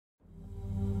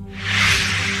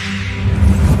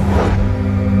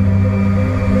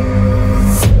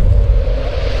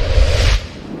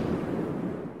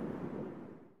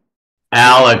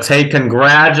Alex, hey,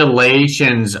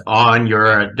 congratulations on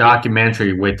your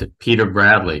documentary with Peter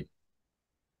Bradley.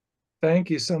 Thank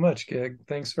you so much, Gig.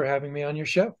 Thanks for having me on your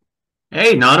show.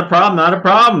 Hey, not a problem, not a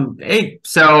problem. Hey,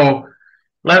 so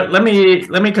let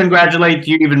me congratulate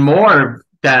you even more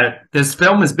that this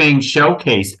film is being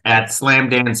showcased at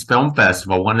Slamdance Film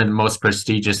Festival, one of the most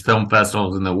prestigious film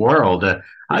festivals in the world.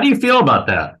 How do you feel about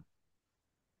that?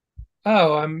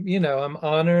 Oh, I'm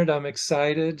honored. I'm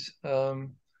excited.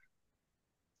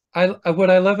 What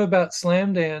I love about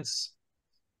Slam Dance,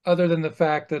 other than the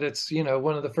fact that it's,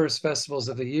 one of the first festivals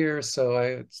of the year, so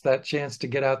it's that chance to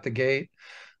get out the gate.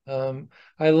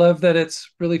 I love that it's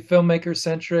really filmmaker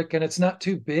centric and it's not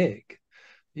too big.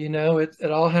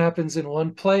 It all happens in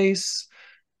one place,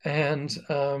 and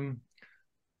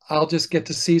I'll just get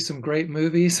to see some great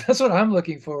movies. That's what I'm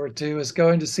looking forward to, is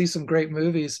going to see some great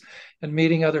movies and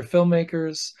meeting other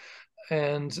filmmakers,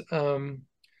 and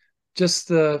just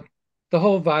the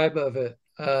whole vibe of it.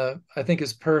 I think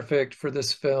is perfect for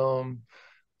this film,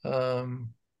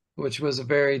 which was a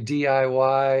very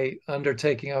DIY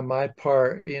undertaking on my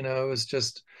part. It was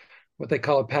just what they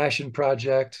call a passion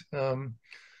project,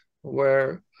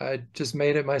 where I just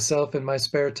made it myself in my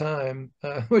spare time,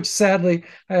 which sadly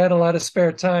I had a lot of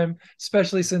spare time,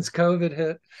 especially since COVID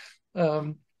hit,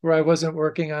 where I wasn't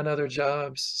working on other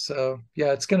jobs. So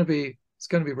yeah, it's gonna be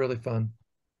really fun.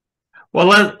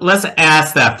 Well, let's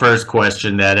ask that first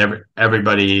question that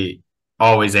everybody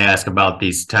always asks about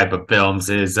these type of films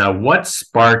is what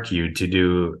sparked you to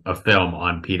do a film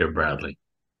on Peter Bradley?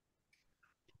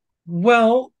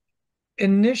 Well,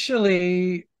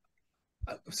 initially,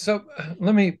 so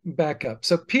let me back up.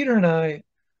 So Peter and I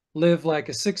live like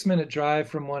a 6-minute drive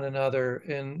from one another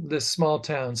in this small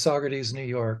town, Saugerties, New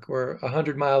York. We're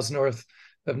 100 miles north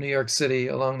of New York City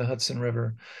along the Hudson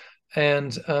River.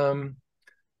 And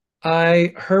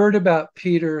I heard about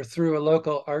Peter through a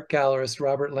local art gallerist,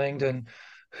 Robert Langdon,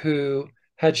 who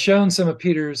had shown some of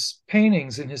Peter's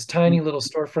paintings in his tiny little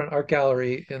storefront art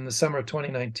gallery in the summer of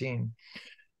 2019,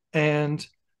 and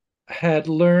had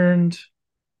learned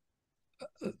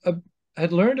uh,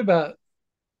 had learned about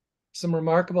some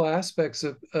remarkable aspects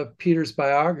of Peter's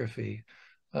biography,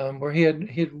 where he had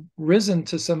risen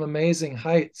to some amazing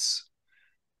heights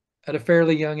at a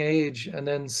fairly young age, and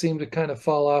then seemed to kind of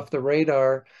fall off the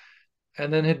radar,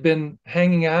 and then had been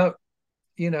hanging out,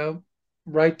 you know,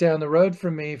 right down the road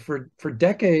from me for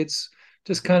decades,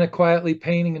 just kind of quietly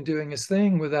painting and doing his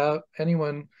thing without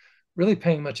anyone really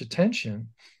paying much attention.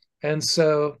 And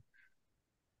so,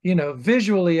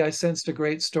 visually, I sensed a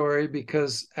great story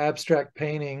because abstract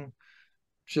painting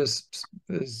just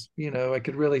is, I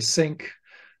could really sink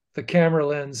the camera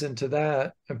lens into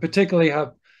that, and particularly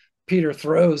how Peter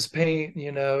throws paint.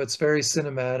 It's very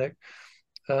cinematic.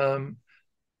 Um,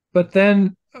 but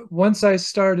then once I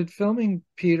started filming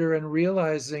Peter and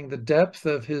realizing the depth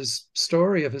of his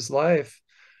story, of his life,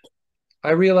 I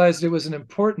realized it was an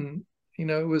important,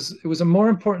 it was a more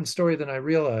important story than I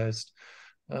realized.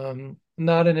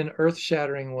 Not in an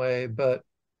earth-shattering way, but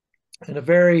in a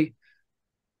very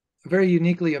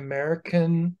uniquely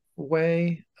American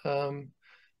way.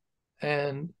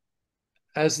 And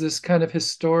as this kind of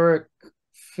historic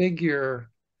figure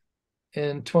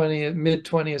in mid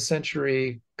 20th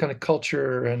century kind of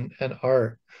culture and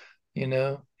art,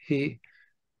 he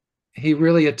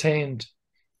really attained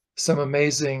some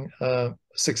amazing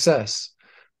success,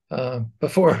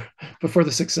 before before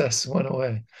the success went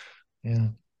away. Yeah.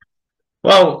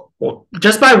 Well,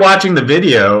 just by watching the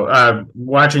video,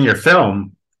 watching your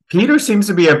film, Peter seems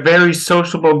to be a very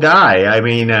sociable guy. I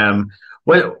mean,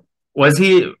 what was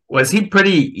he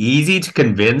pretty easy to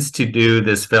convince to do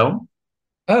this film?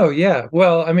 Oh yeah.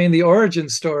 Well, I mean, the origin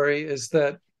story is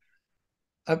that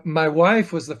my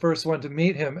wife was the first one to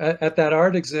meet him at that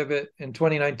art exhibit in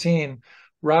 2019.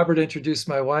 Robert introduced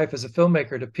my wife as a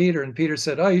filmmaker to Peter, and Peter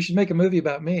said, "Oh, you should make a movie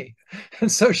about me."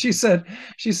 And so she said,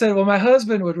 "Well, my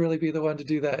husband would really be the one to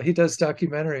do that. He does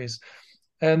documentaries."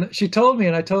 And she told me,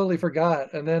 and I totally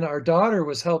forgot. And then our daughter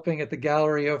was helping at the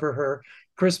gallery over her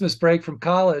Christmas break from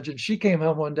college, and she came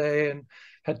home one day and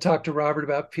had talked to Robert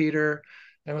about Peter,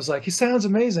 and was like, "He sounds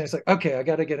amazing." It's like, okay, I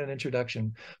got to get an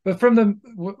introduction. But from the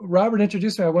Robert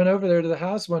introduced me, I went over there to the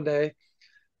house one day,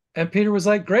 and Peter was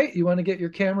like, "Great, you want to get your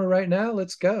camera right now?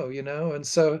 Let's go." And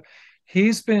so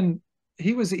he's been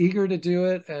he was eager to do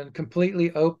it and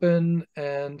completely open,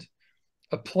 and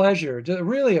a pleasure,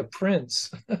 really a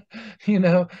prince,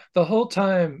 the whole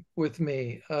time with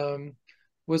me.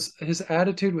 Was his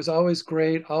attitude was always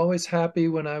great, always happy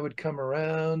when I would come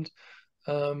around.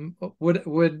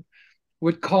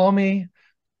 Would call me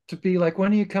to be like,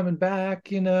 "When are you coming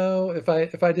back?" If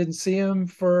I didn't see him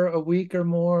for a week or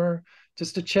more,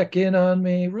 just to check in on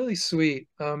me. Really sweet.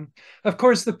 Of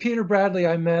course, the Peter Bradley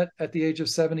I met at the age of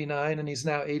 79, and he's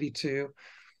now 82,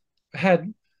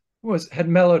 had had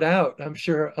mellowed out, I'm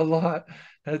sure, a lot,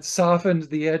 had softened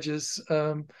the edges.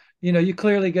 You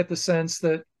clearly get the sense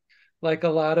that, like a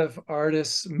lot of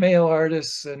artists, male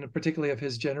artists, and particularly of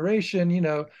his generation,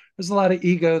 there's a lot of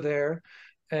ego there.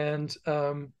 And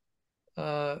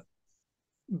but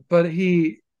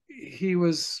he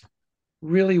was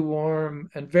really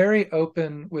warm and very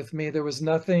open with me. There was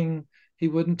nothing he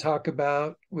wouldn't talk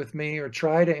about with me or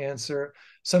try to answer.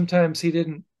 Sometimes he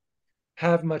didn't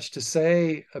have much to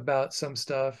say about some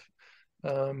stuff.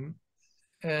 Um,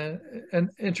 and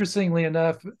interestingly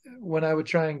enough, when I would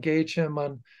try and engage him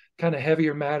on kind of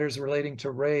heavier matters relating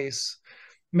to race,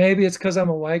 maybe it's because I'm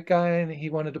a white guy and he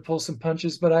wanted to pull some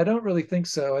punches, but I don't really think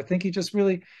so. I think he just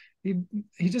really he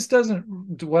he just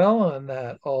doesn't dwell on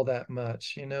that all that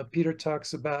much. Peter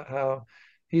talks about how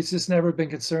he's just never been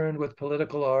concerned with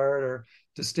political art or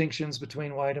distinctions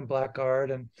between white and black art,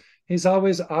 and he's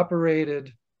always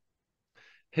operated,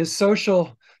 his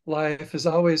social life has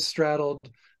always straddled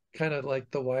kind of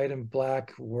like the white and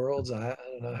black worlds. I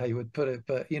don't know how you would put it,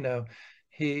 but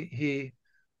he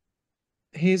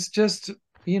he's just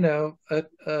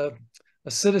a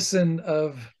citizen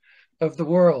of the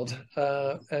world,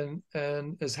 and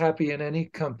is happy in any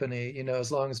company,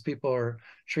 as long as people are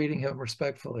treating him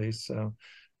respectfully. So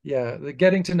yeah, the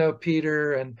getting to know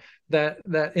Peter and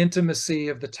that intimacy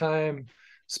of the time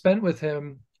spent with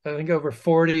him, I think there were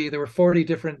 40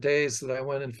 different days that I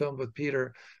went and filmed with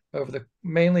Peter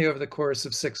mainly over the course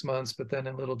of 6 months, but then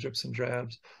in little drips and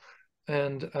drabs.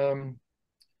 And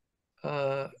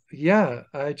yeah,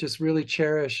 I just really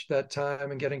cherish that time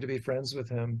and getting to be friends with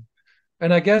him.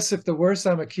 And I guess if the worst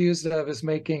I'm accused of is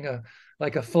making a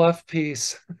fluff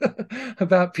piece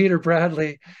about Peter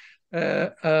Bradley,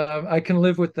 I can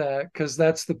live with that, because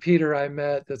that's the Peter I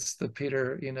met. That's the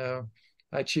Peter,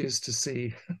 I choose to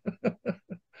see.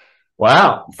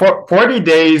 Wow, 40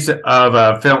 days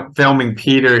of filming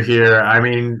Peter here. I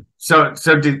mean, so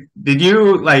did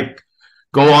you like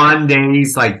go on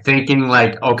days like thinking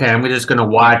like, okay, I'm just going to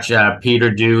watch Peter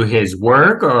do his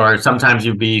work, or sometimes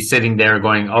you'd be sitting there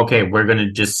going, okay, we're going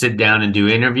to just sit down and do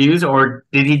interviews, or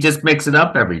did he just mix it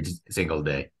up every single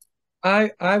day?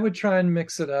 I would try and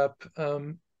mix it up.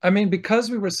 I mean, because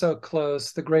we were so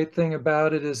close, the great thing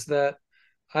about it is that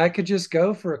I could just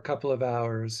go for a couple of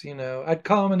hours. I'd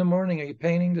call him in the morning. Are you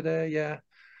painting today? Yeah.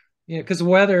 Because the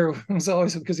weather was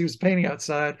always, because he was painting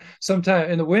outside. Sometime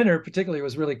in the winter, particularly, it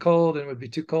was really cold and it would be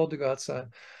too cold to go outside.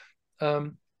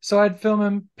 So I'd film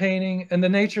him painting, and the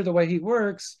nature of the way he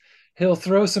works, he'll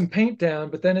throw some paint down,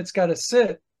 but then it's got to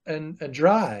sit and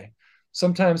dry,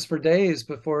 sometimes for days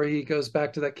before he goes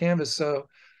back to that canvas. So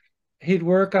he'd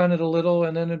work on it a little,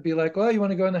 and then it'd be like, well, you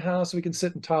want to go in the house? We can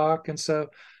sit and talk. And so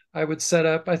I would set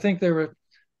up, I think there were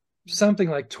something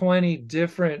like 20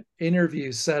 different interview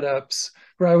setups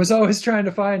where I was always trying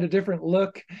to find a different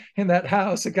look in that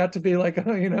house. It got to be like,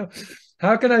 oh,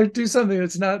 how can I do something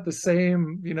that's not the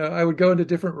same? I would go into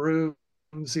different rooms,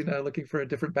 looking for a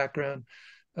different background.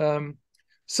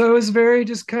 So it was very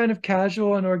just kind of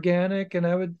casual and organic.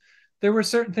 And there were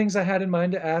certain things I had in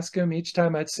mind to ask him each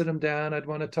time I'd sit him down. I'd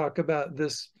want to talk about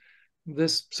this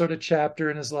sort of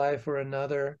chapter in his life or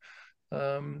another.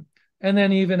 And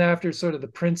then even after sort of the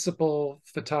principal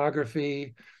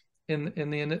photography in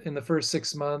the first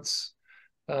 6 months,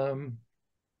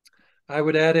 I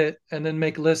would edit and then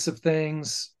make lists of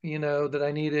things, that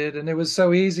I needed. And it was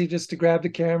so easy just to grab the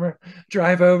camera,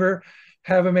 drive over,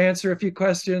 have him answer a few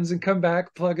questions and come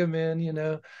back, plug him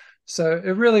in. So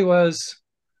it really was,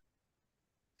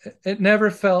 it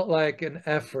never felt like an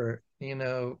effort,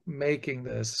 making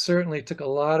this. Certainly took a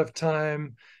lot of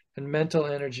time and mental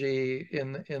energy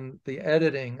in the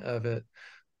editing of it,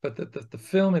 but the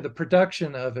filming, the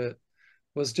production of it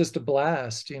was just a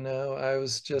blast. I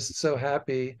was just so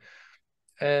happy.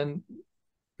 And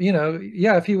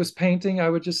yeah, if he was painting, I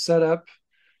would just set up,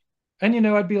 and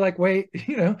I'd be like, wait,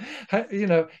 he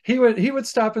would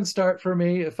stop and start for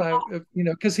me if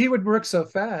because he would work so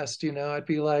fast. I'd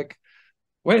be like,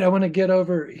 wait, I want to get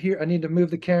over here, I need to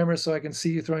move the camera so I can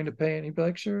see you throwing the paint. He'd be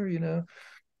like, sure.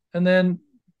 And then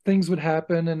things would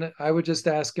happen, and I would just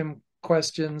ask him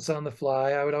questions on the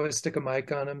fly. I would always stick a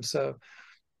mic on him, so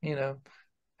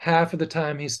half of the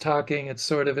time he's talking, it's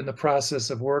sort of in the process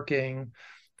of working,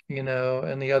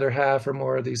 and the other half are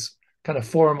more of these kind of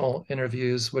formal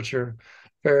interviews, which are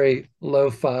very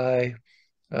lo-fi.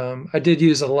 I did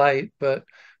use a light, but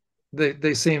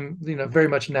they seem very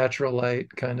much natural light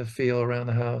kind of feel around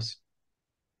the house.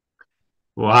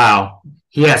 Wow.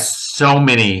 He has so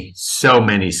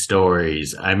many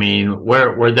stories. I mean,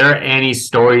 were there any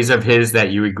stories of his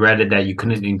that you regretted that you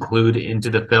couldn't include into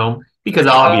the film? Because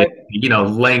Uh, obviously,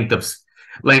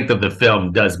 length of the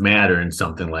film does matter in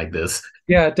something like this.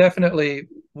 yeah, definitely.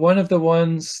 One of the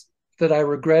ones that I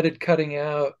regretted cutting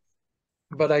out,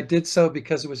 but I did so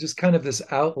because it was just kind of this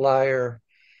outlier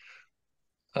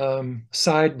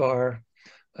sidebar,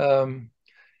 um,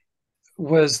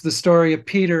 was the story of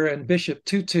Peter and Bishop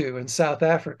Tutu in South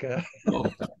Africa.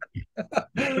 Oh,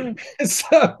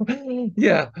 So,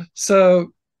 yeah.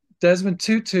 So Desmond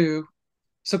Tutu.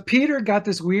 So Peter got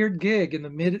this weird gig in the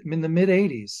mid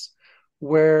 80s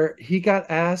where he got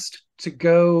asked to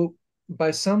go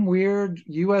by some weird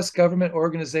US government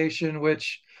organization,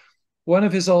 which one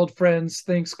of his old friends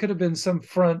thinks could have been some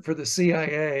front for the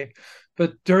CIA.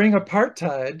 But during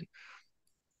apartheid,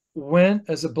 went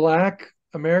as a black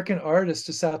American artist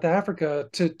to South Africa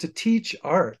to teach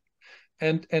art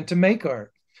and to make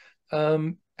art.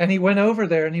 And he went over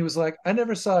there and he was like, I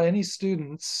never saw any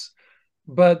students,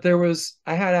 but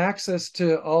I had access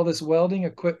to all this welding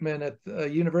equipment at the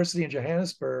university in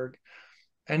Johannesburg.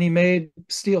 And he made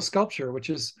steel sculpture, which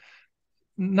is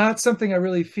not something I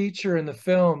really feature in the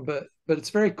film, but it's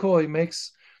very cool. He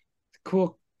makes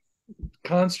cool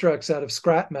constructs out of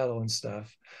scrap metal and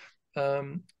stuff.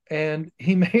 And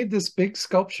he made this big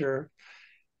sculpture.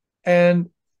 And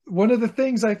one of the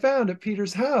things I found at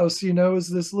Peter's house, is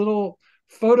this little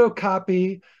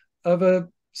photocopy of a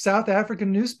South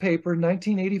African newspaper in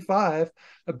 1985,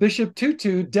 a Bishop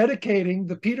Tutu dedicating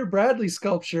the Peter Bradley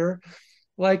sculpture,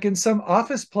 like in some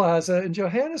office plaza in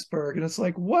Johannesburg. And it's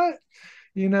like, what?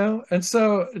 And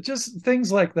so just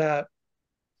things like that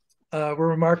were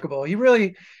remarkable. He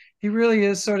really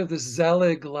is sort of this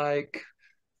Zelig like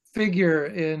figure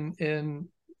in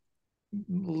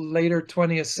later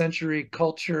 20th century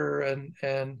culture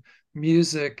and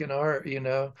music and art,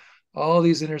 all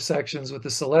these intersections with the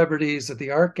celebrities at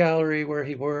the art gallery where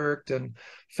he worked and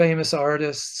famous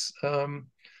artists.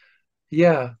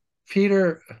 Yeah,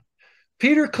 Peter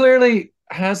Peter clearly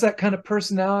has that kind of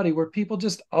personality where people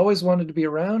just always wanted to be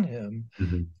around him,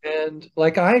 mhm. and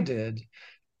like I did.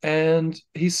 And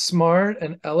he's smart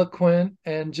and eloquent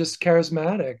and just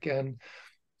charismatic,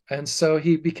 and so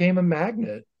he became a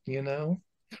magnet,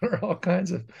 for all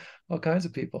kinds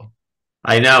of people.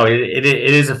 I know it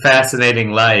is a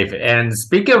fascinating life. And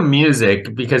speaking of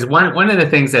music, because one of the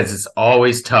things that's is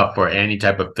always tough for any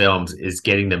type of films is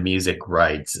getting the music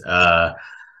right.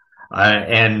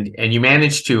 And you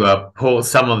managed to pull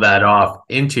some of that off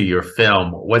into your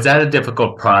film. Was that a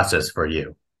difficult process for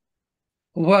you?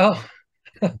 Well,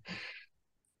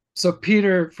 so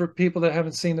Peter, for people that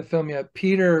haven't seen the film yet,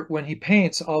 Peter, when he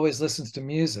paints, always listens to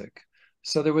music.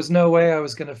 So there was no way I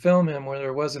was going to film him where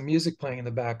there wasn't music playing in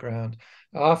the background,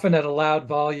 often at a loud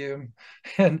volume,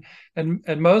 and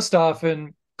and most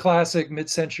often classic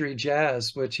mid-century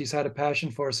jazz, which he's had a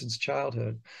passion for since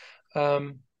childhood.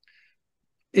 Um,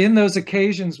 in those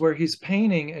occasions where he's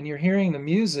painting and you're hearing the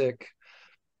music,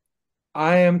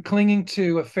 I am clinging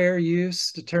to a fair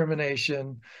use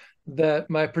determination that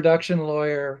my production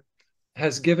lawyer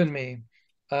has given me,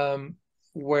 um,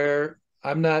 where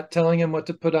I'm not telling him what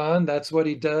to put on. That's what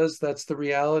he does. That's the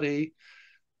reality.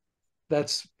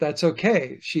 That's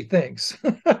okay, she thinks.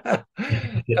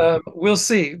 Yeah. We'll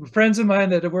see. Friends of mine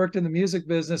that have worked in the music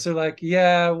business are like,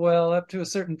 yeah, well, up to a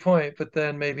certain point, but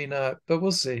then maybe not. But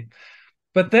we'll see.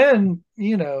 But then,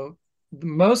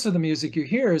 most of the music you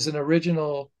hear is an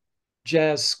original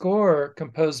jazz score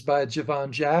composed by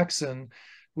Javon Jackson,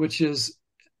 which is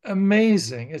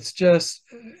amazing. It's just,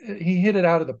 he hit it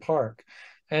out of the park.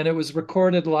 And it was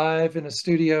recorded live in a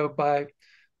studio by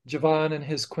Javon and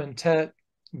his quintet,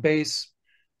 bass,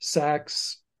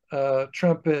 sax,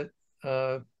 trumpet,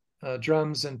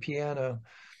 drums, and piano.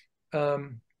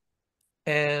 Um,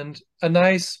 and a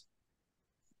nice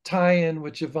tie-in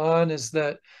with Javon is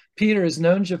that Peter has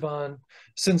known Javon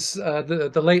since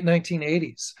the late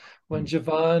 1980s, when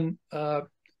Javon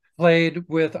played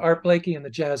with Art Blakey and the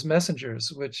Jazz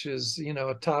Messengers, which is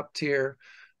a top tier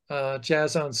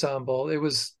jazz ensemble. It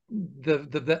was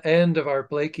the end of Art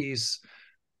Blakey's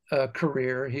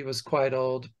career. He was quite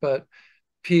old, but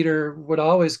Peter would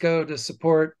always go to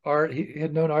support Art. He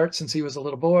had known Art since he was a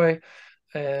little boy,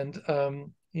 and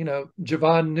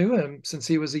Javon knew him since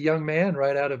he was a young man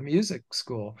right out of music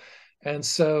school. And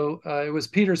so it was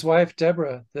Peter's wife,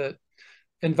 Deborah, that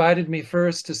invited me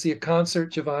first to see a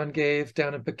concert Javon gave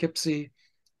down in Poughkeepsie,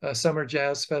 Summer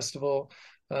Jazz Festival,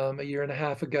 a year and a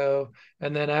half ago.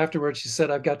 And then afterwards, she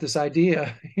said, I've got this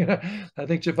idea. I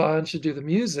think Javon should do the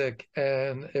music.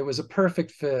 And it was a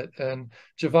perfect fit. And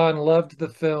Javon loved the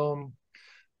film.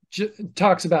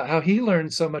 talks about how he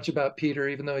learned so much about Peter,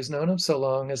 even though he's known him so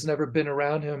long, has never been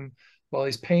around him while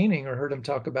he's painting or heard him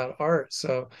talk about art.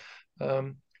 So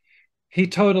he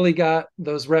totally got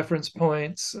those reference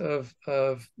points of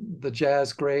the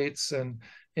jazz greats and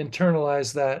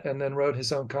internalized that, and then wrote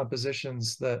his own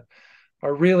compositions that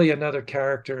are really another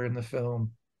character in the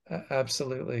film.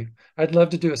 Absolutely. I'd love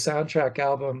to do a soundtrack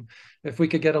album if we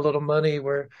could get a little money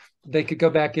where they could go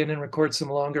back in and record some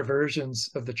longer versions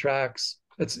of the tracks.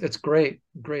 It's great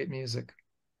music.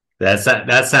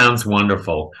 That sounds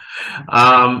wonderful.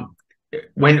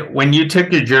 When you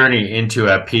took your journey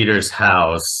into Peter's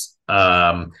house,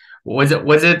 was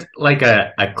it like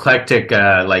a eclectic,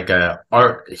 like a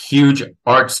huge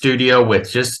art studio with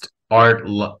just art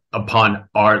upon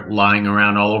art lying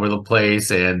around all over the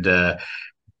place? And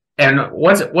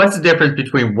what's the difference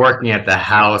between working at the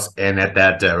house and at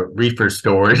that reefer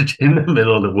storage in the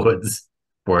middle of the woods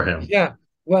for him? Yeah.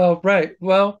 Well, right.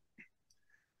 Well,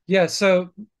 yeah. So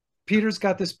Peter's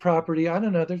got this property. I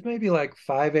don't know. There's maybe like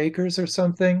 5 acres or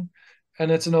something,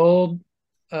 and it's an old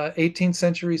 18th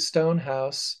century stone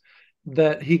house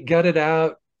that he gutted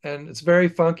out, and it's very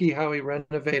funky how he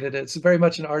renovated it. It's very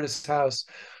much an artist's house,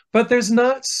 but there's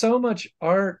not so much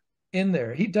art in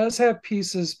there. He does have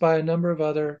pieces by a number of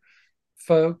other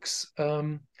folks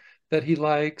that he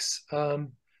likes,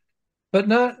 but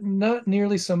not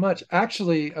nearly so much.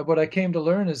 Actually, what I came to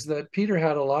learn is that Peter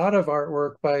had a lot of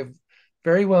artwork by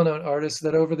very well-known artists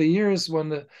that over the years, when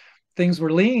the things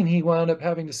were lean, he wound up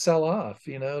having to sell off,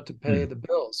 to pay the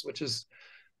bills, which is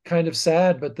kind of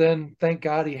sad. But then thank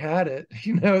God he had it,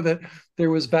 that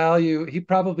there was value. He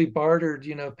probably bartered,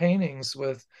 paintings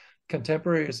with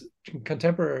contemporaries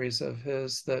of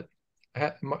his that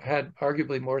had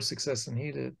arguably more success than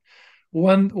he did.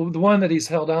 The one that he's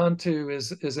held on to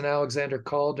is an Alexander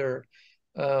Calder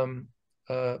little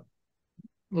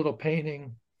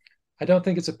painting. I don't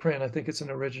think it's a print. I think it's an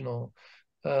original.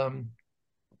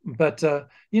 But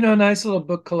nice little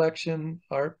book collection,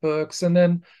 art books, and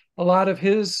then a lot of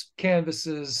his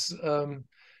canvases,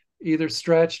 either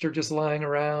stretched or just lying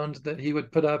around, that he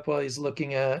would put up while he's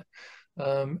looking at.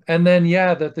 And then,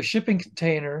 the shipping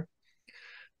container,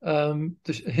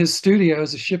 his studio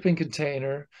is a shipping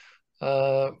container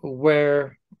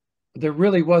where there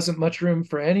really wasn't much room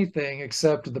for anything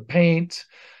except the paint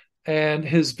and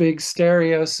his big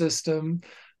stereo system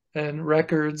and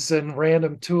records and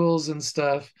random tools and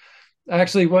stuff.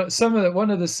 Actually,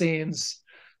 one of the scenes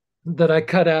that I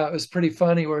cut out is pretty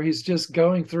funny, where he's just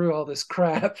going through all this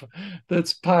crap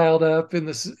that's piled up in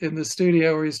the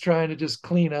studio, where he's trying to just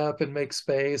clean up and make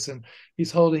space, and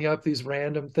he's holding up these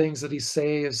random things that he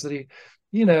saves, that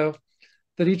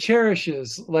he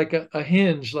cherishes, like a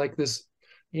hinge, like this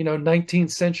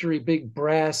 19th century big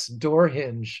brass door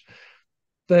hinge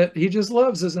that he just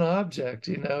loves as an object.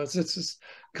 It's just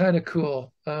kind of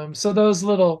cool. So those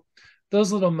little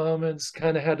moments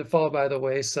kind of had to fall by the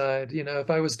wayside. If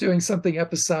I was doing something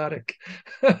episodic,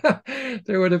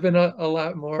 there would have been a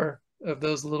lot more of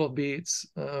those little beats.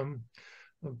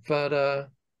 But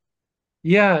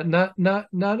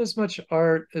not as much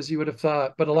art as you would have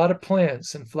thought, but a lot of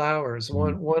plants and flowers.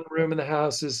 One room in the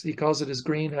house he calls it his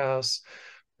greenhouse,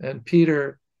 and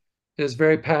Peter is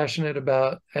very passionate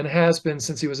about, and has been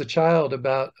since he was a child,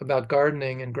 about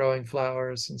gardening and growing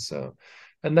flowers.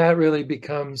 And that really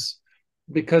becomes,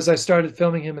 because I started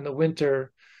filming him in the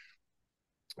winter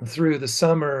through the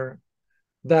summer,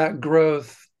 that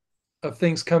growth of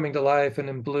things coming to life and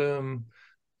in bloom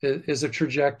is a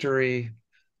trajectory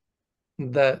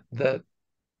that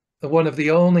one of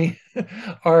the only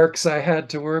arcs I had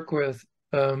to work with,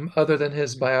 other than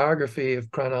his biography of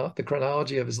the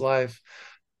chronology of his life,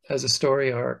 as a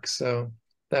story arc. So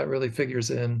that really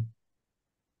figures in.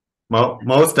 Well,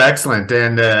 most excellent.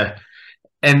 And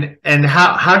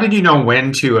how did you know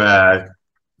when to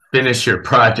finish your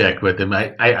project with him?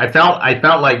 I felt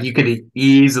like you could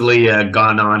easily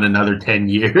gone on another 10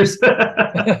 years.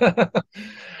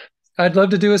 I'd love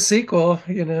to do a sequel.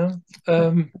 It's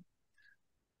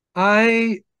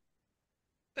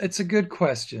a good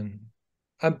question.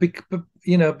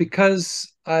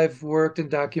 Because I've worked in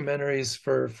documentaries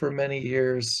for many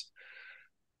years,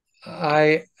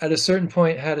 I, at a certain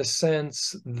point, had a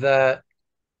sense that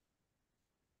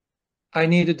I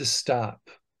needed to stop.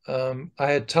 I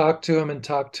had talked to him.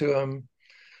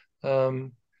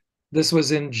 This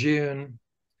was in June,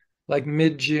 like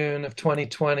mid-June of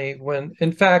 2020, when,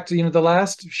 in fact, the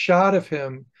last shot of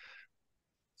him,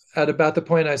 at about the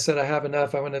point I said, I have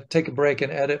enough, I want to take a break and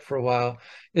edit for a while,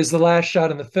 is the last shot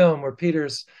in the film, where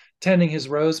Peter's tending his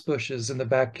rose bushes in the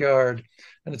backyard,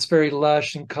 and it's very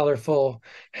lush and colorful.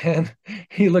 And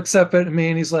he looks up at me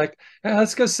and he's like,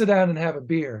 let's go sit down and have a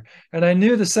beer. And I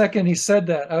knew the second he said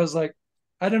that, I was like,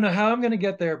 I don't know how I'm going to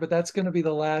get there, but that's going to be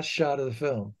the last shot of the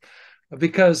film,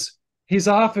 because he's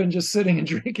often just sitting and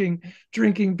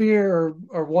drinking beer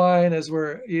or wine as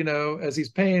we're, as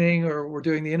he's painting or we're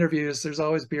doing the interviews. There's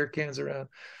always beer cans around.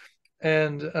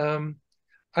 And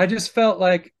I just felt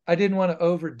like I didn't want to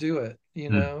overdo it,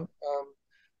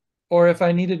 or if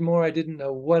I needed more, I didn't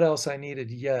know what else I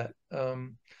needed yet.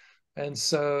 And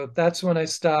so that's when I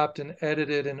stopped and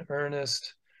edited in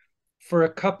earnest for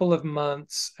a couple of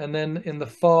months. And then in the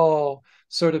fall,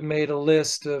 sort of made a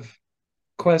list of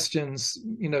questions,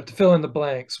 to fill in the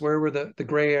blanks. Where were the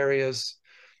gray areas?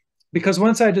 Because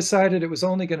once I decided it was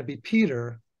only going to be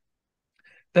Peter,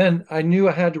 then I knew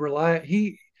I had to rely.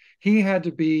 He had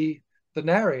to be the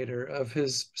narrator of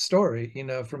his story,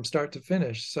 from start to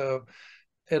finish. So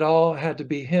it all had to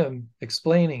be him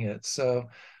explaining it. So,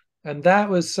 and that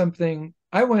was something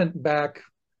I went back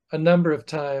a number of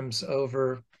times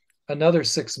over another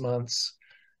 6 months,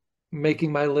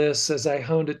 making my lists as I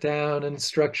honed it down and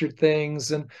structured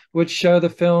things, and would show the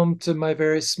film to my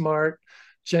very smart,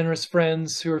 generous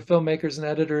friends who are filmmakers and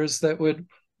editors that would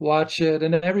watch it.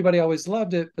 And everybody always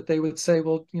loved it, but they would say,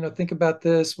 well, think about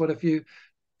this. What if you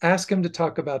ask him to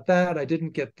talk about that? I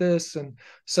didn't get this. And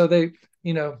so they,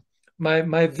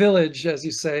 my village, as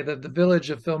you say, the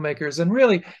village of filmmakers. And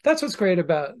really, that's what's great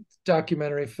about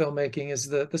documentary filmmaking, is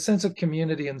the sense of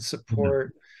community and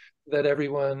support that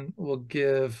everyone will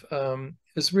give,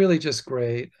 is really just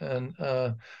great. And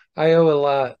I owe a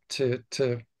lot to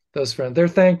those friends. They're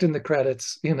thanked in the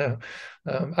credits.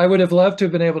 I would have loved to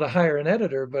have been able to hire an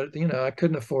editor, but I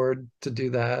couldn't afford to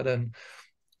do that.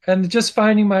 And just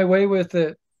finding my way with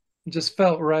it just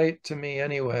felt right to me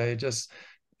anyway.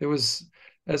 It was,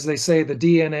 as they say, the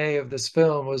DNA of this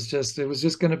film was just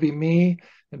going to be me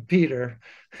and Peter.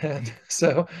 And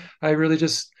so I really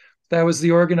that was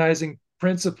the organizing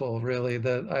principle, really,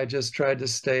 that I just tried to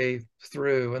stay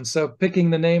through. And so picking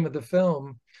the name of the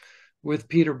film with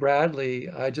Peter Bradley,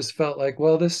 I just felt like,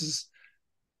 well, this is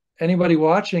anybody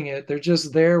watching it, they're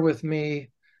just there with me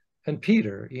and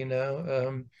Peter,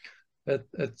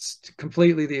 it's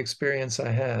completely the experience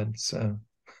I had. So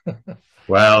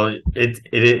Well, it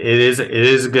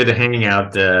is good hanging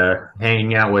out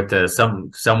with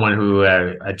someone who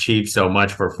achieved so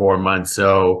much for 4 months.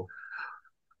 So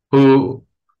who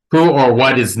or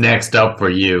what is next up for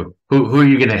you? Who are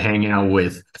you going to hang out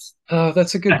with? Oh,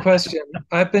 that's a good question.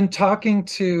 I've been talking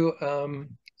to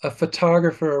a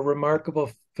photographer, a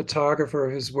remarkable photographer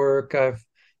whose work I've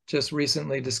just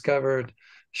recently discovered.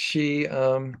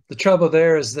 The trouble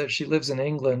there is that she lives in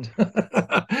England.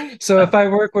 So if I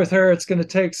work with her, it's going to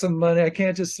take some money. I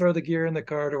can't just throw the gear in the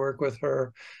car to work with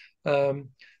her.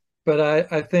 But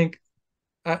I think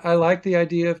I like the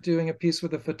idea of doing a piece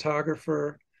with a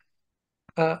photographer.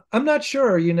 I'm not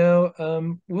sure,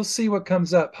 we'll see what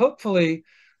comes up. Hopefully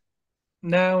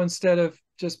now, instead of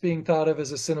just being thought of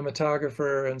as a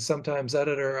cinematographer and sometimes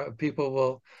editor, people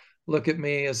will look at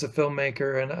me as a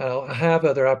filmmaker, and I'll have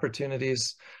other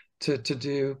opportunities to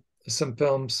do some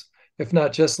films. If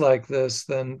not just like this,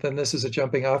 then this is a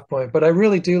jumping off point. But I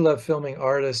really do love filming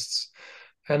artists,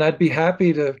 and I'd be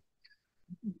happy to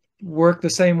work the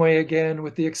same way again,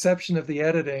 with the exception of the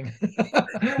editing.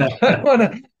 I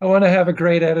want to have a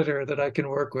great editor that I can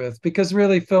work with, because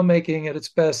really filmmaking at its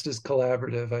best is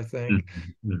collaborative, I think.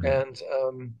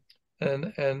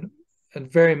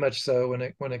 And very much so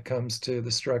when it comes to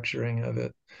the structuring of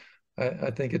it.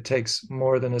 I think it takes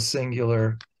more than a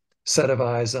singular set of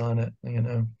eyes on it,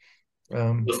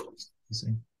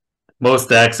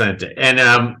 Most excellent.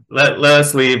 And let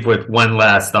us leave with one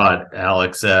last thought,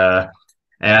 Alex.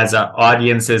 As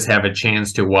audiences have a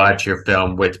chance to watch your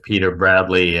film with Peter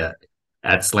Bradley at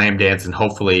Slamdance, and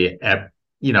hopefully at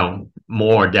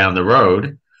more down the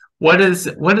road, what is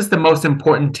the most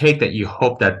important take that you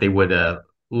hope that they would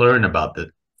learn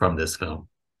from this film?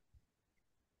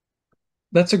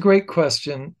 That's a great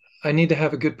question. I need to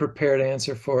have a good prepared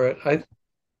answer for it.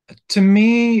 To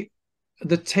me,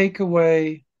 the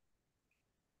takeaway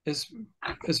is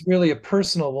really a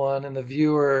personal one, and the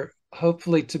viewer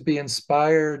hopefully to be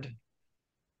inspired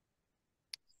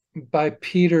by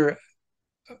Peter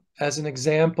as an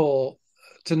example,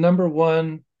 to, number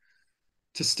one,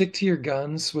 to stick to your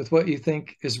guns with what you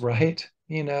think is right,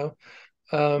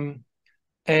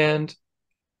 and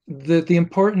the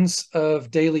importance of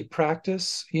daily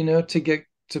practice, to get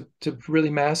to really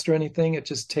master anything. It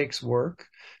just takes work,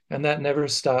 and that never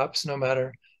stops, no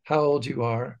matter how old you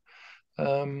are.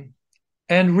 And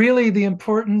really the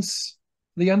importance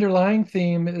the underlying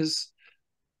theme is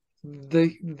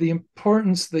the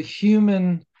importance, the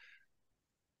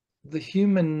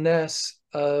humanness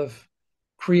of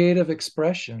creative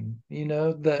expression,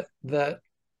 that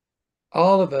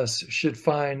all of us should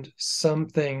find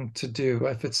something to do.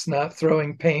 If it's not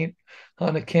throwing paint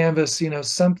on a canvas,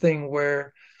 something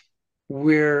where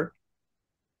we're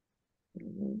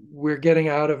getting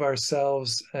out of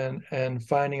ourselves and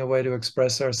finding a way to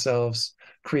express ourselves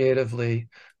creatively,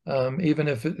 even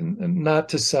if not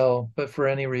to sell, but for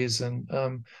any reason.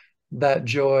 That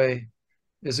joy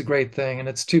is a great thing, and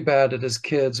it's too bad that as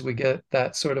kids we get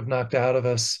that sort of knocked out of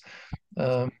us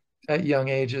at young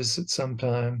ages at some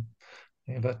time.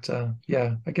 But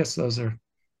yeah, I guess those are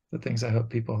the things I hope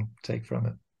people take from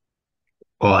it.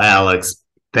 Well, Alex,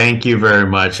 thank you very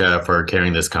much for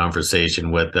carrying this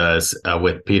conversation with us.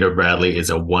 With Peter Bradley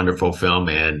is a wonderful film,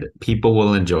 and people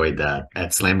will enjoy that at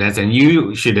Slamdance, and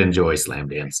you should enjoy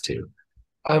Slamdance too.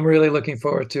 I'm really looking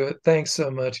forward to it. Thanks so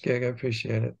much, Gig. I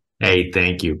appreciate it. Hey,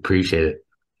 thank you. Appreciate it.